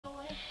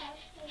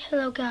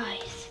Hello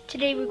guys,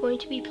 today we're going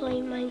to be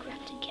playing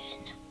Minecraft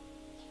again.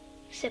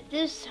 Except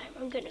this time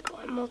I'm going to go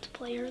on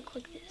multiplayer and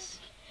click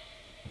this.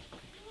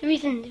 The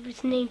reason it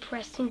was named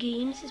Preston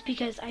Games is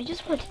because I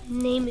just want to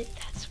name it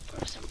that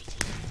for some reason.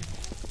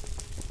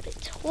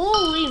 But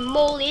holy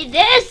moly,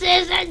 this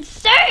is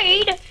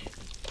insane!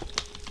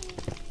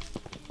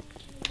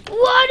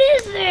 What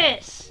is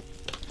this?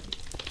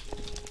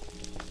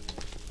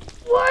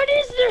 What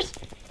is this?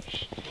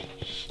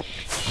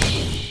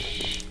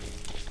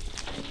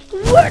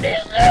 What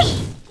is this?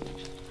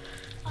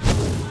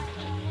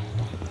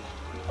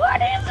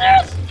 What is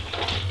this?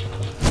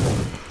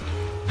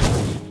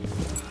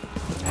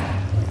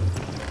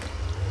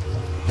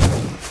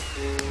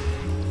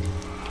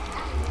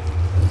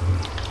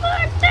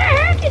 What the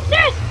heck is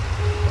this?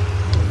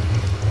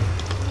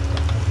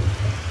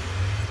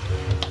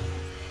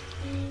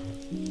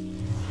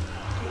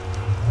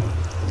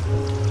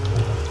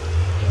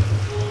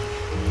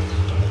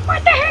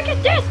 What the heck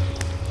is this?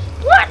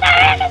 What the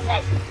heck is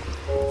this?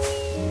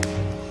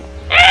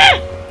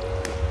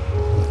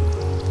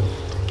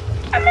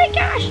 Oh my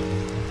gosh!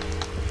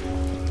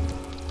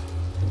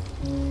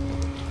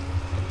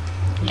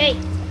 Hey!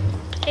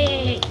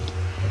 Hey!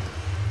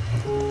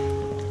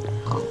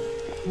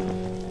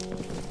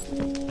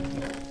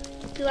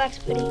 Relax,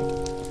 buddy.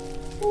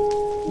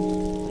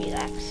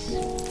 Relax.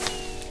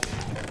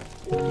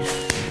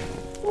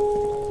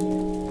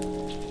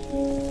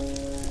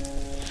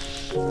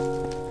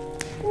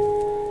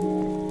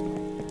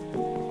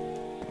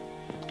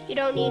 You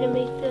don't need to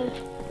make the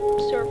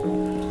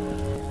circle.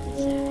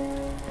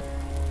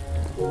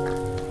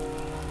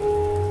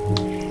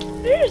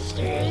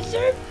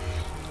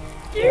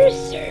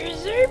 This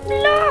is a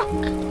block.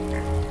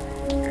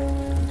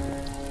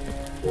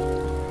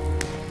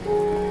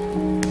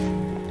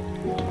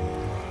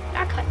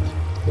 Not cut.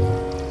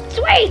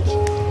 Sweet!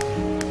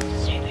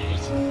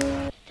 Servers.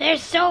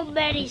 There's so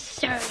many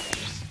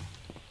servers.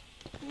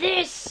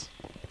 This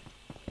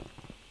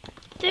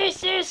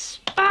is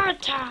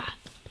Sparta.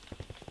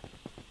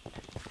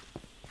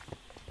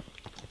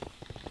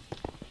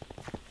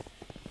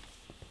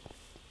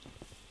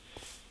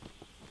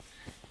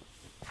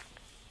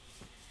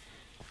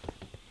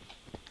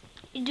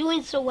 You're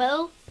doing so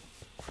well.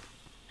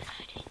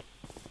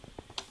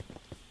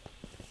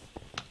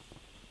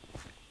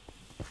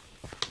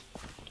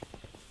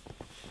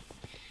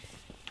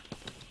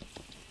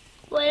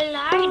 Well,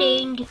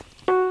 lighting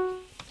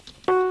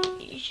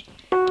is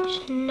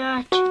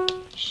not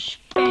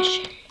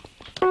special.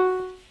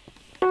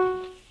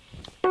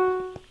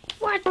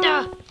 What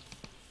the?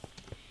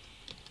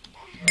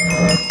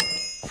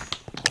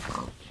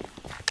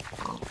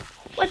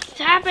 What's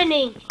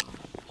happening?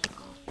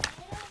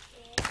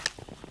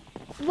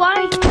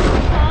 Why?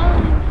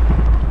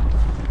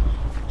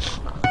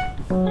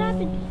 What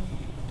happened?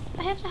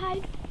 I have to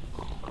hide.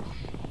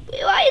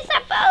 Why is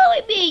that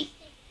following me?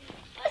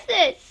 What's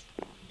this?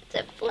 It's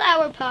a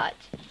flower pot.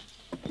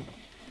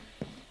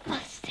 I'll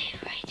stay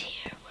right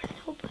here where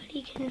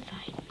nobody can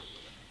find me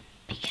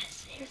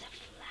because there's a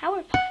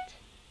flower pot.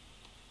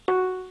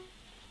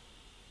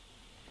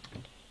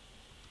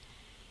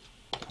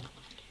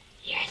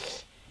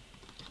 Yes,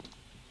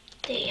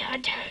 the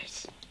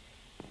hunters.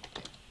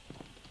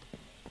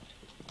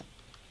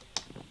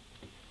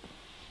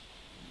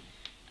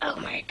 Oh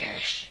my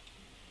gosh.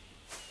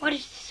 What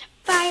is this, a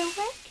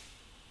firework?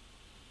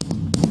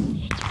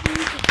 It's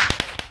beautiful.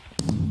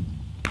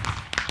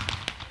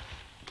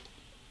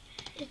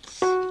 It's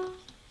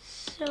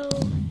so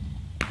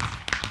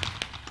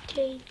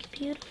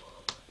beautiful.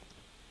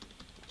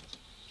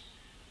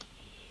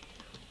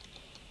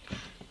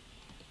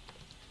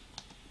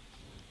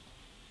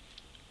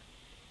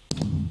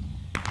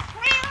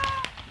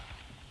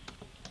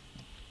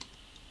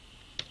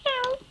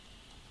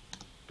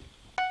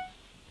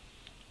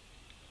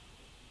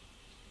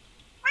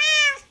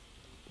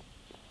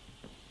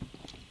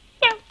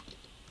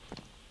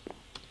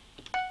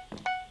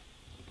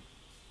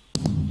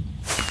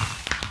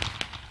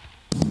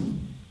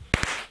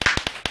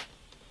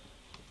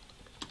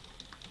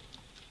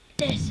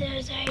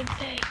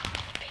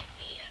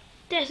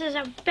 This is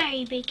a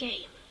baby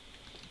game.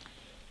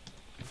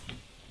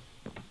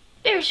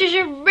 This is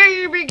a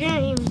baby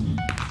game.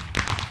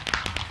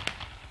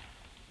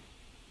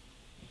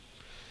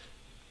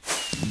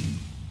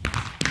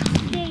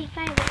 Yay,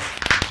 fireworks.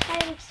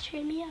 Fireworks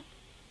cheer me up.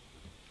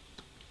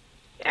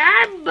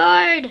 I'm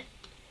bored.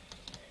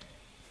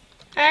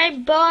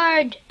 I'm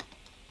bored.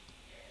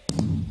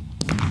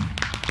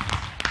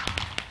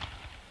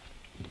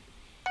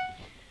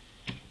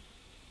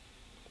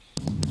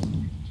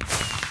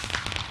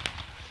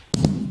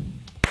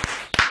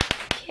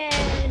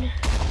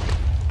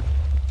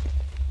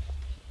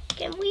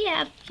 Can we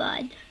have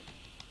fun?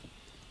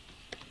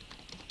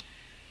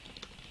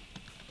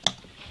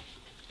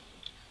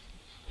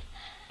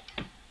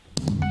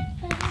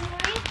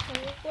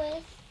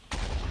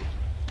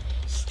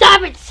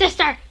 Stop it,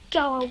 sister!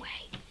 Go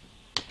away.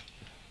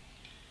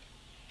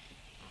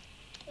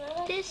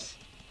 This.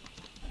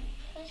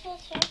 What are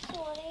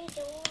you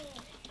doing?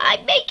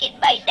 I'm making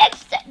my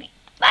next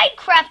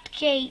Minecraft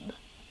game.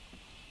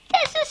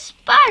 This is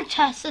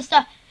Sparta,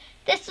 sister.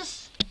 This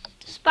is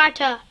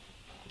Sparta.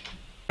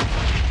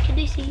 Can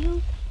they see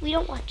you? We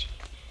don't want you.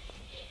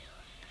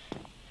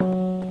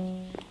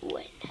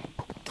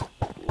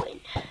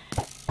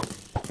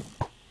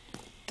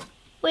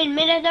 Wait a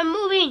minute, I'm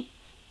moving.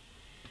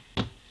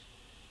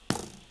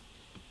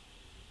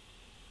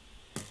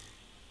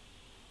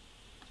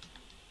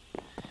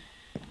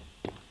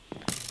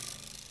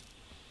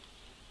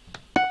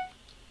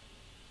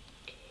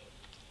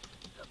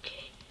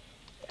 Okay.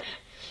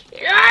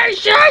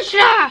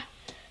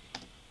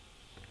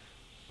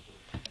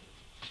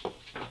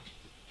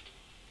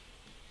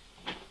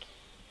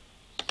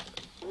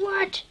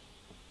 What?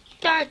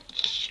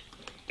 That's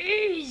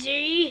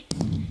easy.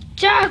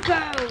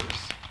 Tacos.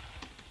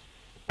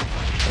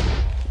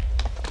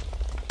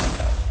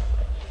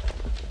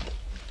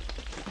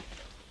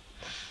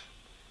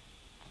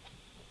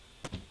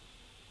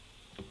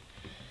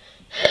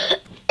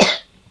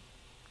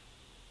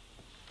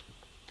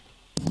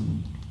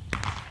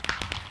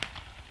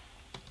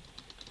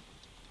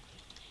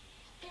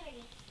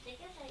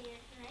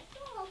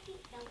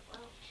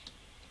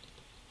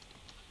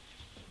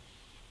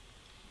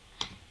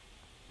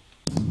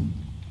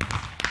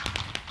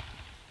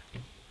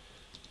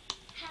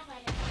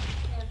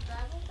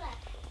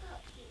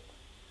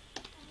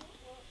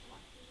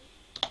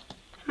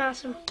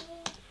 Awesome.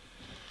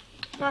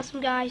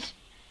 Awesome, guys.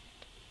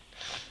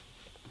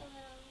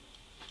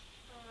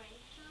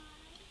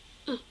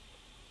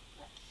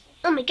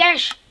 Oh my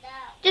gosh.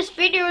 This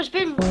video has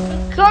been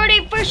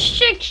recording for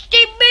 60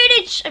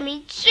 minutes.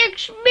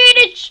 6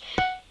 minutes.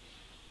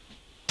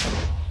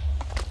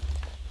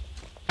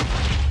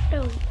 Oh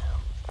no.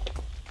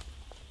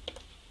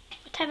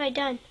 What have I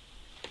done?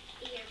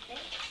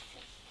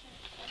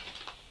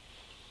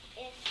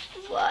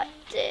 What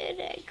did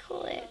I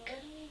click?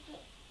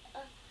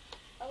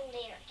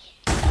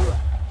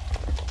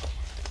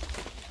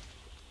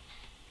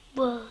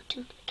 Whoa,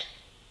 dude.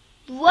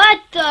 What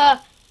the?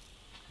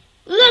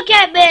 Look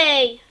at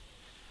me!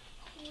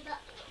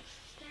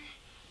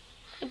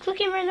 I'm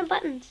clicking random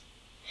buttons.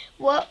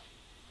 What?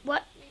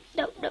 What?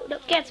 No, no, no.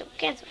 Cancel,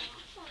 cancel.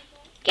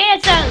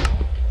 Cancel!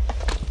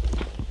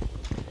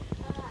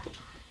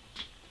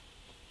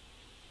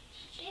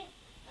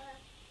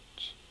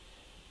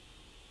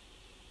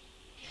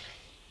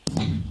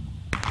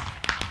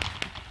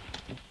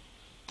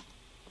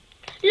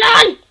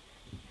 LOL!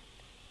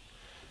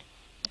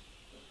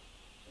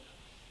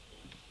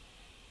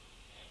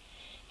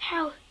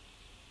 How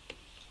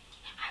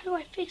do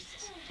I fix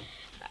this?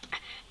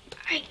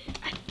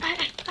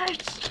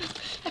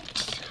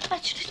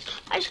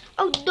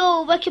 Oh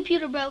no, my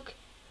computer broke.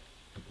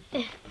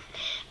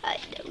 I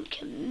don't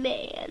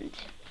command.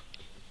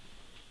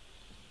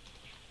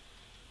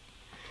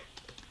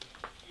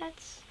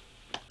 That's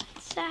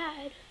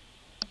sad.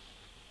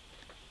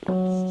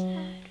 That's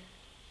sad.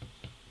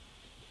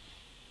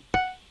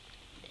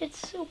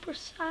 It's super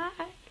sad.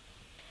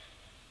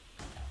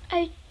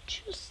 I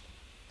just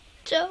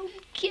don't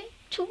get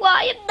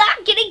why I'm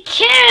not getting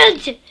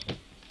killed.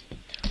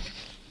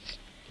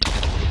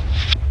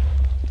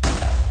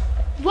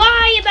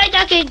 Why am I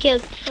not getting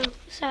killed? Oh,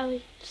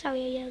 sorry, I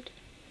yelled.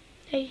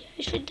 I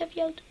shouldn't have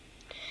yelled.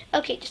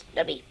 Okay, just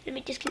let me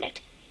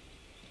disconnect.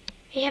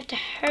 I have to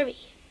hurry.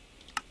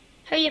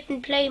 Hurry up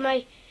and play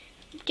my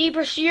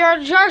Deeper Sea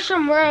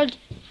Awesome World.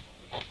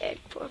 And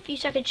for a few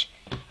seconds,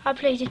 I'll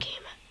play the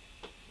game.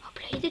 I'll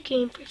play the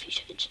game for a few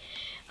seconds.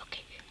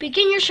 Okay,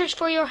 begin your search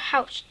for your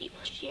house,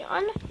 Deeper Sea.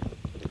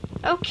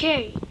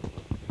 Okay,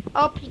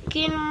 I'll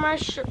begin my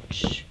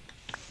search.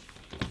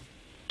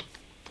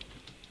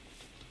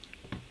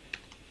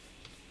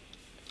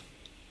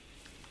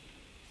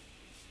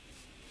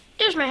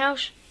 There's my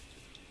house.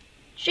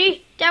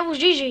 See, that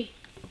was easy.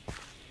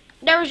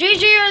 That was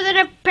easier than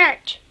a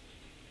pet.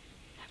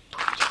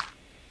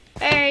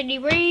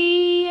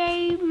 Anyway,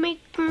 I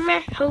make my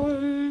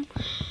home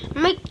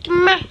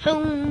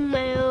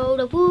out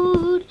of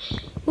wood.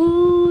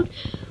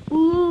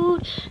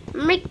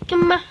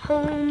 Making my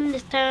home.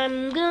 This time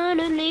I'm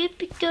gonna live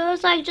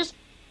because I just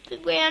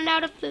ran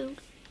out of food.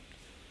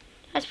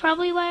 That's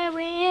probably why I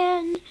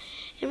ran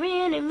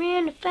and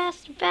ran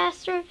fast and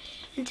faster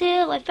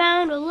until I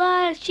found a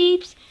lot of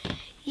sheeps.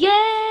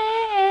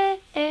 Yeah.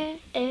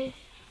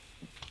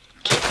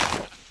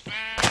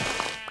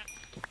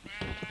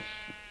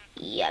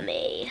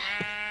 Yummy.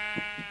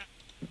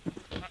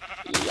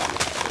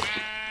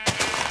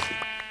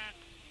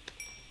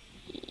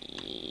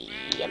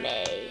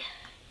 Yummy.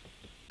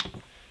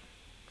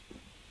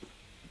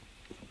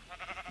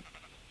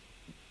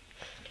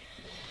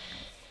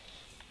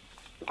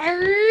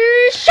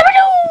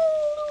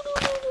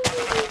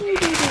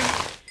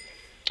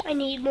 I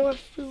need more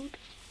food.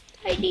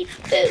 I need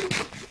food.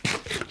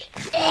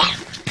 Oh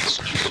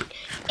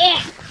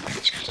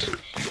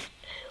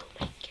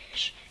my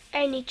gosh.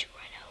 I need to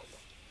run home.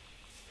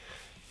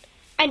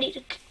 I need to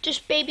cook this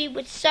baby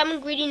with some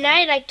ingredient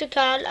I like to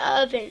call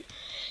oven.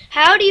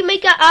 How do you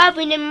make an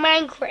oven in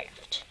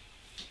Minecraft?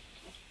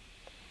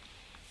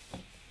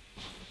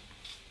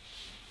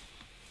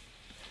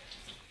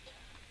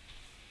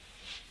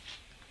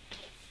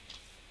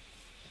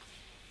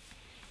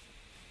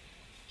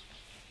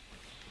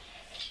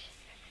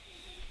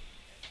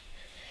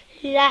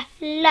 La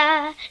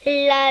la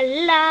la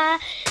la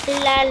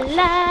la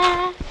la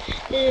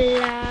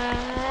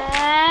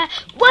la.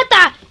 What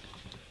the?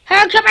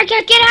 How come I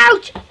can't get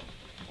out?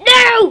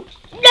 No!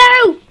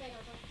 No!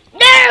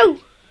 No!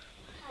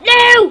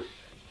 No!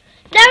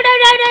 No, no,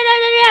 no, no, no,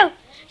 no, no!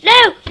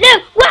 No! No!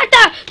 What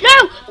the? No!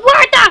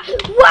 What the?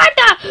 What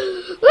the?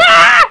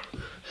 Ah!